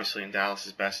obviously in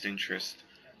Dallas's best interest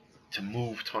to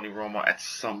move Tony Romo at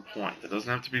some point. It doesn't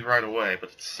have to be right away,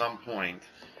 but at some point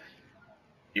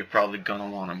you're probably gonna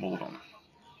want to move him.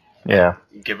 Yeah.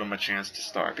 Give him a chance to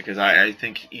start, because I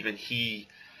think even he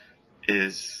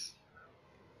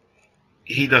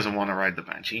doesn't want to ride the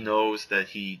bench. He knows that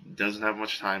he doesn't have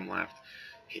much time left.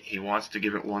 He wants to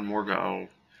give it one more go.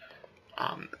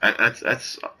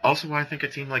 That's also why I think a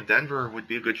team like Denver would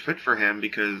be a good fit for him,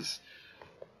 because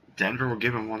Denver will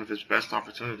give him one of his best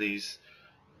opportunities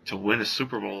to win a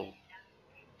Super Bowl.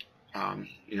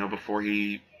 Before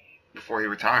he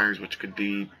retires, which could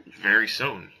be very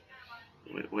soon,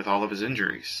 with all of his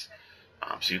injuries.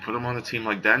 So you put him on a team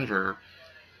like Denver,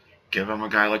 give him a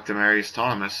guy like Demaryius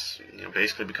Thomas,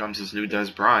 basically becomes his new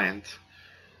Dez Bryant.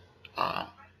 All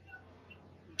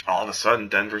of a sudden,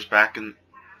 Denver's back in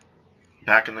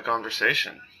the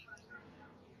conversation.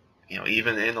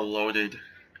 Even in a loaded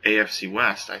AFC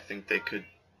West, I think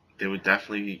they would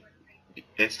definitely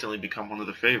instantly become one of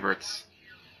the favorites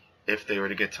if they were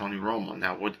to get Tony Romo.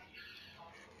 Now, what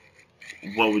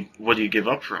do you give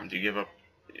up for him? Do you give up,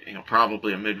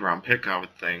 probably a mid-round pick, I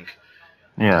would think.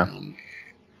 Yeah.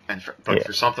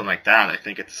 For something like that, I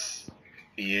think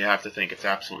you have to think it's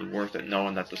absolutely worth it,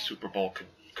 knowing that the Super Bowl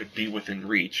could be within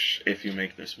reach if you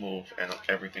make this move and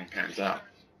everything pans out.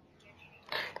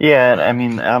 Yeah, and I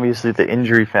mean, obviously the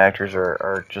injury factors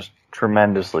are just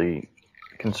tremendously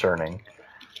concerning.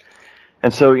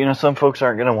 And so, some folks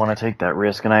aren't going to want to take that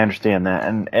risk, and I understand that.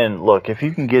 And look, if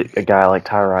you can get a guy like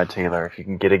Tyrod Taylor, if you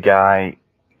can get a guy,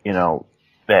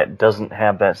 that doesn't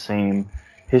have that same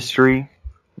history,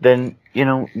 then,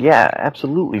 yeah,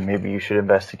 absolutely, maybe you should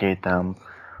investigate them.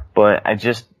 But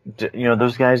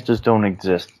those guys just don't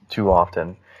exist too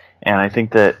often. And I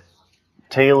think that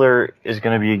Taylor is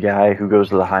going to be a guy who goes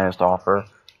to the highest offer.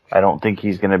 I don't think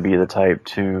he's going to be the type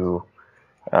to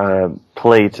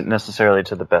play necessarily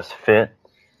to the best fit.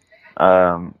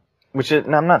 I'm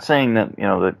not saying that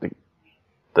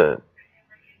the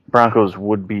Broncos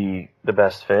would be the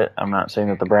best fit. I'm not saying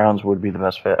that the Browns would be the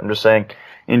best fit. I'm just saying,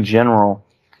 in general,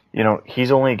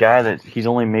 he's only a guy that he's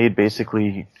only made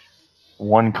basically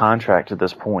one contract at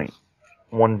this point,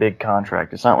 one big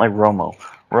contract. It's not like Romo.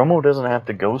 Romo doesn't have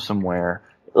to go somewhere.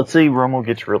 Let's say Romo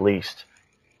gets released.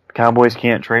 The Cowboys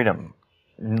can't trade him.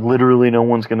 Literally no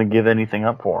one's going to give anything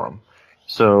up for him.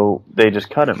 So they just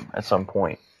cut him at some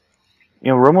point.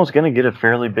 Romo's going to get a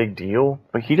fairly big deal,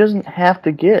 but he doesn't have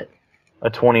to get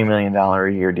a $20 million a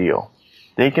year deal.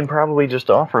 They can probably just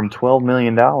offer him $12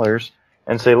 million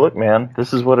and say, look, man,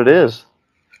 this is what it is.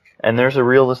 And there's a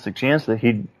realistic chance that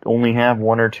he'd only have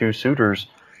one or two suitors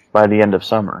by the end of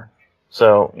summer.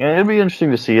 So, it'd be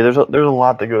interesting to see. There's a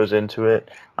lot that goes into it.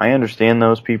 I understand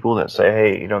those people that say,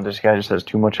 hey, this guy just has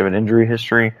too much of an injury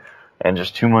history and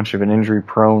just too much of an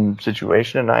injury-prone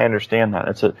situation, and I understand that.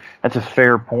 That's a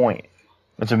fair point.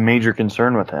 It's a major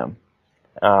concern with him.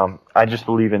 I just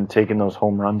believe in taking those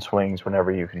home run swings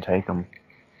whenever you can take them.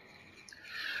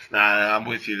 Nah, I'm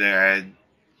with you there.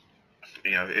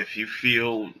 If you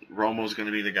feel Romo's going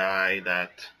to be the guy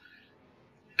that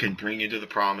can bring you to the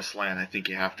promised land, I think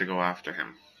you have to go after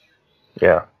him.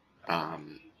 Yeah.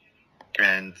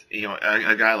 And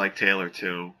a guy like Taylor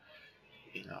too.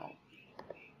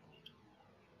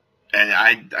 And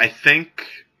I think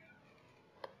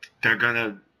they're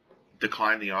gonna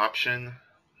decline the option.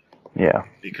 Yeah.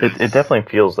 Because it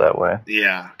definitely feels that way.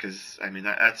 Yeah, because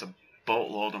that's a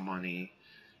boatload of money.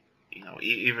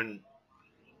 Even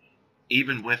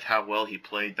with how well he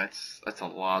played, that's a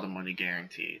lot of money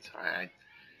guaranteed. So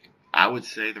I would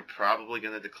say they're probably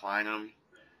going to decline him,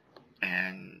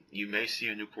 and you may see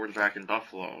a new quarterback in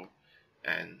Buffalo.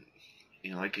 And,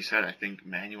 like you said, I think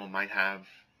Manuel might have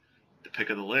the pick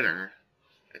of the litter.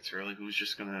 It's really who's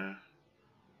just going to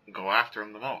go after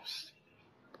him the most.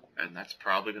 And that's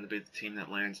probably going to be the team that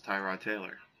lands Tyrod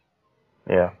Taylor.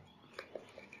 Yeah.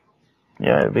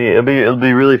 Yeah, it'll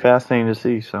be really fascinating to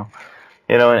see. So,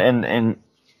 and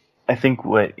I think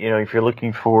if you're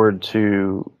looking forward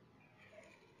to,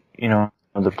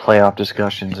 the playoff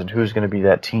discussions and who's going to be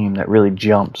that team that really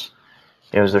jumps,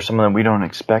 is there someone that we don't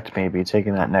expect maybe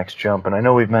taking that next jump? And I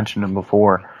know we've mentioned them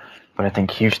before, but I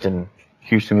think Houston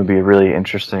would be a really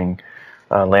interesting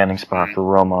landing spot for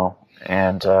Romo.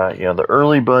 And the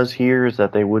early buzz here is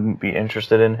that they wouldn't be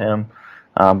interested in him.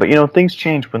 But things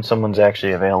change when someone's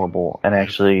actually available and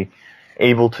actually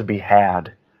able to be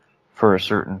had for a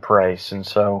certain price. And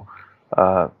so,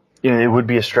 it would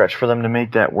be a stretch for them to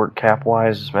make that work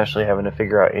cap-wise, especially having to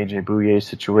figure out A.J. Bouye's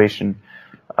situation.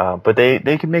 But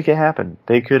they could make it happen.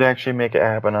 They could actually make it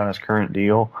happen on his current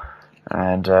deal.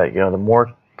 And, the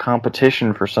more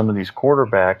competition for some of these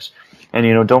quarterbacks,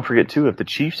 and, don't forget, too, if the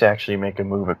Chiefs actually make a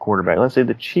move at quarterback, let's say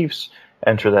the Chiefs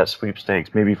enter that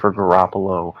sweepstakes, maybe for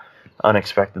Garoppolo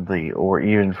unexpectedly, or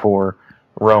even for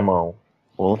Romo,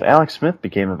 Well, if Alex Smith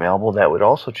became available, that would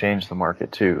also change the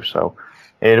market too. So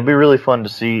it'll be really fun to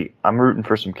see. I'm rooting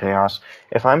for some chaos.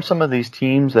 If I'm some of these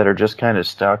teams that are just kind of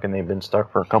stuck and they've been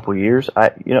stuck for a couple of years, I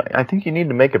think you need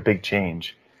to make a big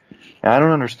change. And I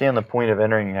don't understand the point of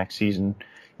entering next season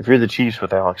if you're the Chiefs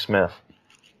with Alex Smith.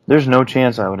 There's no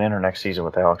chance I would enter next season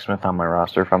with Alex Smith on my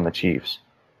roster if I'm the Chiefs.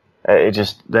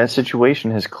 That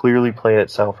situation has clearly played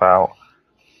itself out.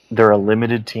 They're a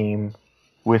limited team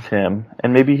with him,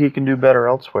 and maybe he can do better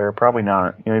elsewhere. Probably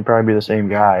not. He'd probably be the same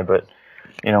guy, but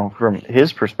from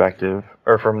his perspective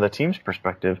or from the team's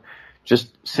perspective,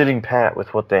 just sitting pat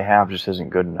with what they have just isn't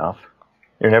good enough.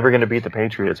 You're never going to beat the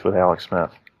Patriots with Alex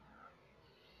Smith.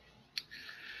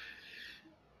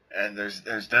 And there's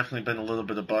definitely been a little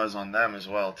bit of buzz on them as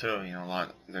well too.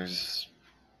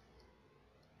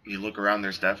 You look around,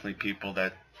 there's definitely people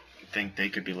that think they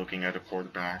could be looking at a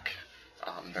quarterback.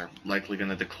 They're likely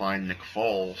going to decline Nick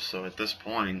Foles. So at this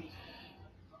point,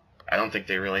 I don't think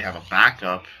they really have a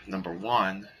backup, number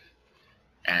one.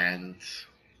 And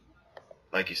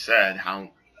like you said,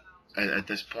 at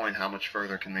this point, how much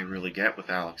further can they really get with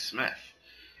Alex Smith?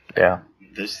 Yeah.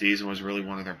 This season was really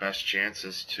one of their best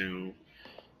chances to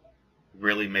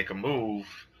really make a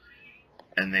move,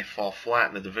 and they fall flat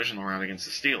in the divisional round against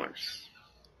the Steelers.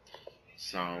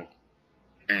 So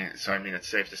I mean, it's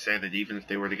safe to say that even if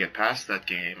they were to get past that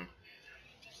game,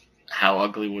 how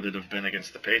ugly would it have been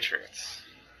against the Patriots?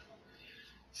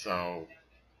 So,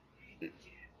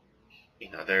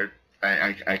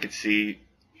 I could see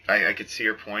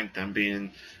your point, them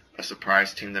being a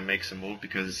surprise team that makes a move,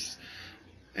 because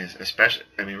especially,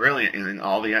 I mean, really in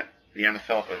all the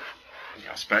NFL, but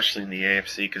especially in the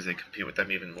AFC, because they compete with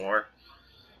them even more.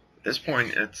 At this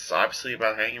point, it's obviously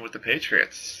about hanging with the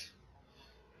Patriots.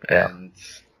 Yeah. And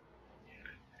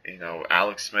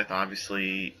Alex Smith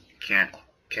obviously can't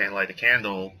light a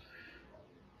candle,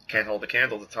 can't hold a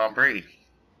candle to Tom Brady.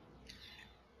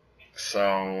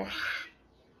 So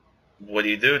what do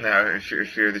you do now if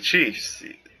you're the Chiefs?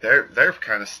 They're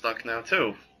kind of stuck now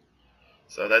too.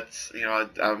 So that's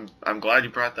I'm glad you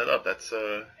brought that up. That's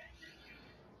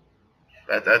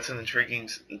an intriguing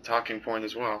talking point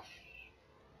as well.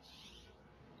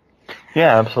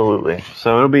 Yeah, absolutely.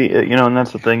 So it'll be, and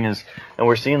that's the thing is, and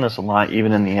we're seeing this a lot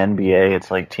even in the NBA.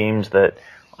 It's like teams that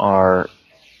are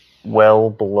well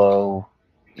below,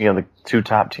 the two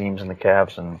top teams in the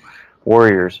Cavs and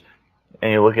Warriors.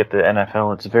 And you look at the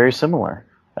NFL, it's very similar,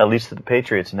 at least to the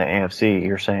Patriots in the AFC.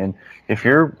 You're saying, if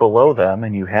you're below them,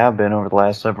 and you have been over the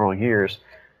last several years,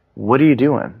 what are you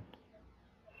doing?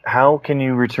 How can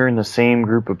you return the same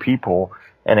group of people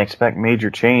and expect major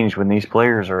change when these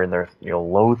players are in their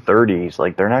low 30s?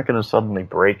 Like, they're not going to suddenly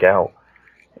break out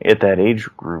at that age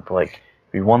group. Like,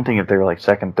 it'd be one thing if they're like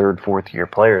second, third, fourth year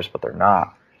players, but they're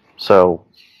not. So,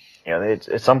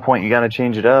 at some point you got to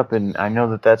change it up, and I know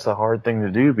that that's a hard thing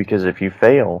to do, because if you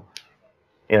fail,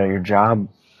 your job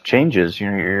changes,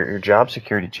 your job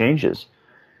security changes.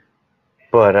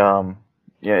 But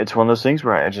it's one of those things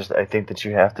where I think that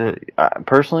you have to.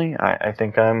 Personally, I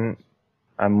think I'm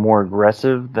more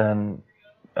aggressive than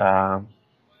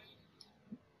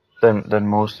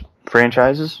most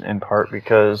franchises, in part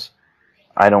because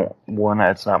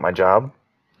it's not my job,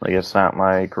 like, it's not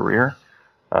my career.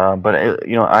 But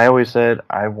I always said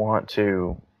I want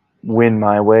to win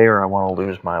my way, or I want to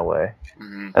lose my way.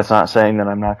 Mm-hmm. That's not saying that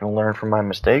I'm not going to learn from my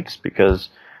mistakes, because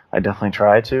I definitely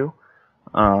try to.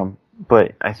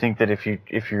 But I think that if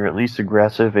you're at least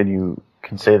aggressive, and you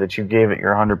can say that you gave it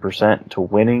your 100% to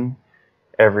winning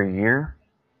every year,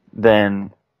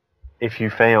 then if you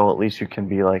fail, at least you can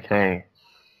be like, hey,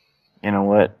 you know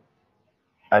what?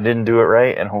 I didn't do it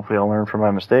right, and hopefully I'll learn from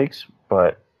my mistakes.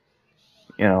 But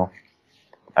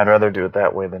I'd rather do it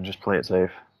that way than just play it safe.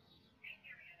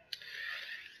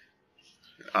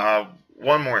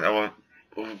 One more.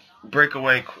 We'll break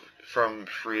away from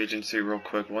free agency real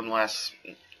quick. One last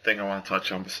thing I want to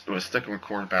touch on was sticking with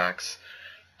quarterbacks.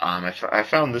 I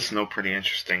found this note pretty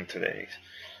interesting today.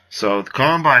 So the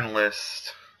Combine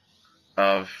list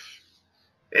of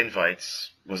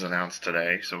invites was announced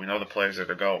today, so we know the players that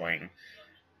are going.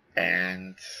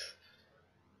 And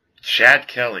Chad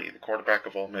Kelly, the quarterback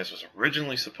of Ole Miss, was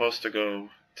originally supposed to go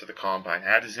to the Combine,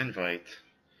 had his invite,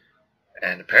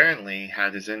 and apparently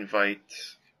had his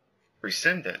invite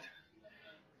rescinded.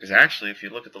 Because actually, if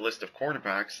you look at the list of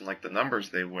quarterbacks and like the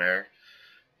numbers they wear,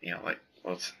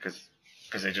 it's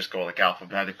because they just go like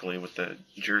alphabetically with the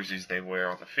jerseys they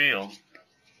wear on the field.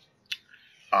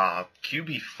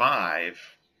 QB5,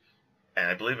 and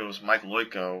I believe it was Mike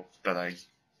Loico that I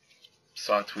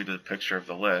saw tweeted a picture of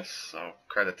the list, so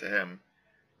credit to him.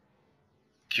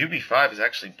 QB5 is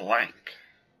actually blank.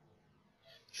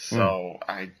 So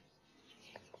I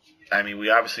mean, we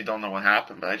obviously don't know what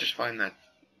happened, but I just find that,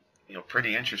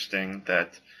 pretty interesting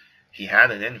that he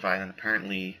had an invite and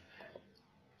apparently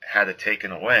had it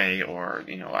taken away, or,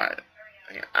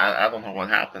 I don't know what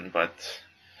happened, but,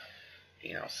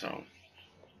 so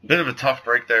a bit of a tough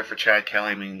break there for Chad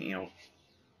Kelly. I mean,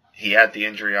 he had the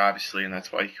injury, obviously, and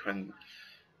that's why he couldn't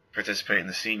participate in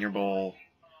the Senior Bowl.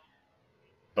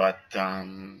 But,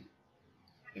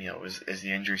 is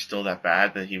the injury still that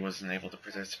bad that he wasn't able to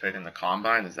participate in the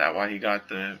Combine? Is that why he got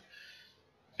the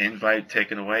invite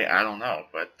taken away? I don't know.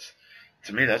 But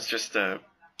to me, that's just that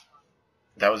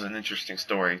was an interesting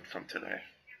story from today.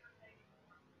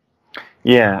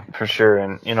 Yeah, for sure.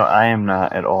 And, I am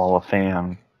not at all a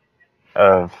fan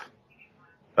of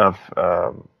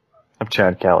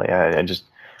Chad Kelly.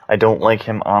 I don't like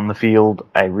him on the field.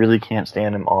 I really can't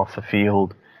stand him off the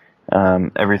field.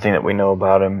 Everything that we know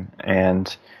about him.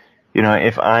 And,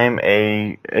 if I'm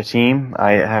a team,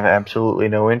 I have absolutely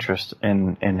no interest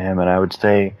in him. And I would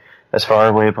stay as far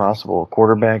away as possible.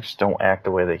 Quarterbacks don't act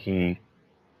the way that he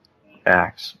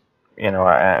acts. I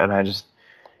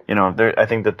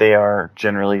think that they are,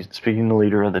 generally speaking, the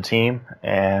leader of the team.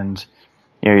 And,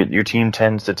 your team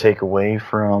tends to take away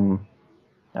from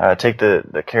take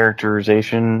the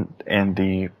characterization and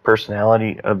the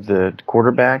personality of the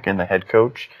quarterback and the head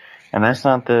coach, and that's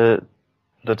not the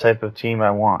type of team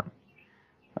I want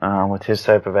with his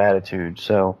type of attitude.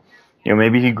 So,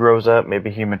 maybe he grows up, maybe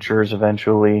he matures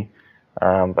eventually,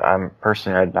 but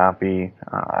I'd not be,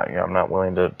 I'm not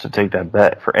willing to take that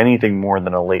bet for anything more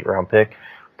than a late round pick.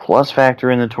 Plus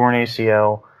factor in the torn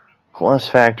ACL, plus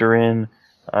factor in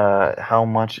how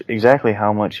much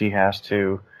he has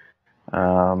to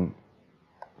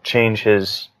change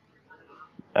his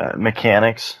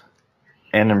mechanics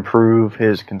and improve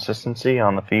his consistency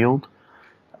on the field.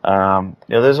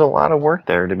 There's a lot of work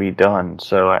there to be done.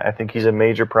 So I think he's a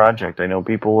major project. I know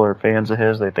people are fans of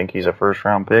his. They think he's a first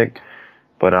round pick,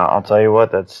 but I'll tell you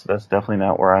what, that's definitely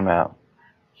not where I'm at.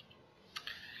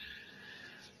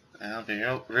 It'll be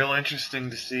real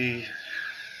interesting to see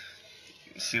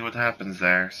what happens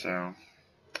there. So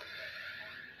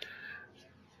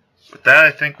with that,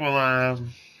 I think we'll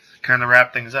kind of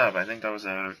wrap things up. I think that was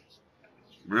a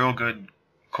real good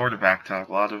quarterback talk.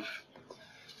 A lot of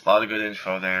good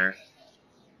info there.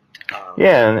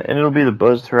 Yeah, and it'll be the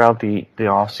buzz throughout the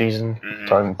off season,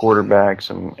 talking quarterbacks,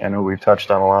 and I know we've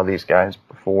touched on a lot of these guys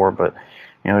before, but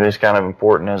it is kind of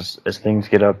important as things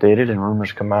get updated and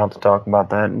rumors come out to talk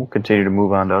about that, and we'll continue to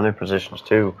move on to other positions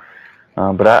too.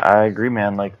 But I agree,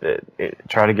 man. Like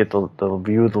try to get the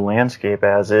view of the landscape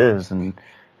as is, and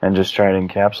just try to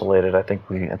encapsulate it. I think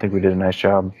we did a nice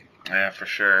job. Yeah, for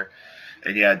sure.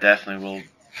 And yeah, definitely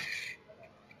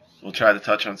we'll try to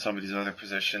touch on some of these other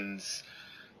positions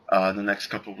the next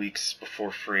couple of weeks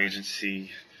before free agency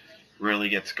really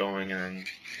gets going, and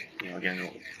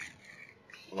again,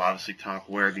 we'll obviously talk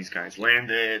where these guys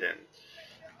landed and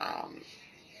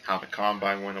how the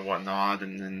combine went and whatnot,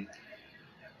 and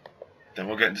then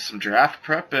we'll get into some draft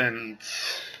prep, and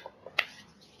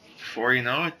before you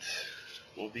know it,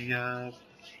 we'll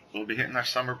be hitting our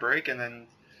summer break and then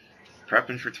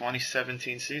prepping for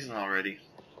 2017 season already.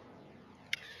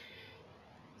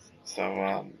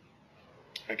 So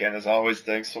again, as always,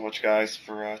 thanks so much, guys,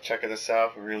 for checking us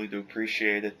out. We really do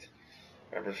appreciate it.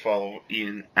 Remember to follow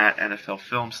Ian at NFL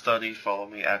Film Study. Follow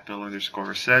me at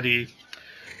Bill_Rossetti.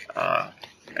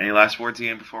 Any last words,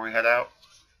 Ian, before we head out?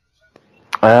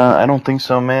 I don't think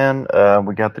so, man.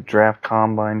 We got the draft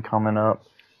combine coming up,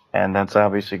 and that's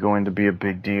obviously going to be a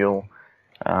big deal.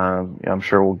 I'm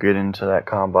sure we'll get into that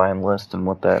combine list and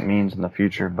what that means in the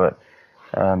future, but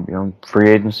free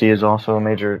agency is also a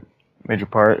major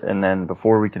part. And then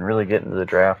before we can really get into the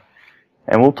draft,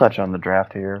 and we'll touch on the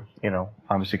draft here,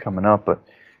 obviously coming up, but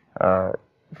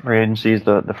free agency is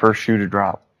the first shoe to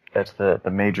drop. That's the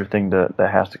major thing that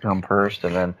has to come first,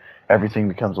 and then everything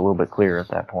becomes a little bit clearer at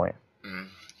that point.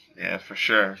 Yeah, for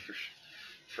sure.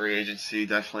 Free agency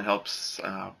definitely helps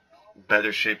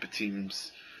better shape a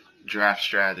team's draft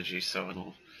strategy, so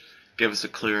it'll give us a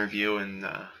clearer view and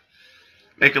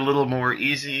make it a little more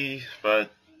easy,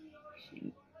 but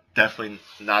definitely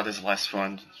not as less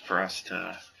fun for us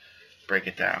to break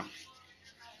it down.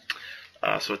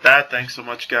 So with that, thanks so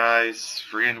much, guys.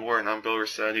 For Ian Wharton, I'm Bill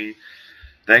Rossetti.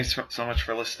 Thanks so much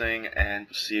for listening, and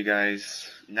we'll see you guys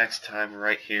next time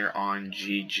right here on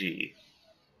GG.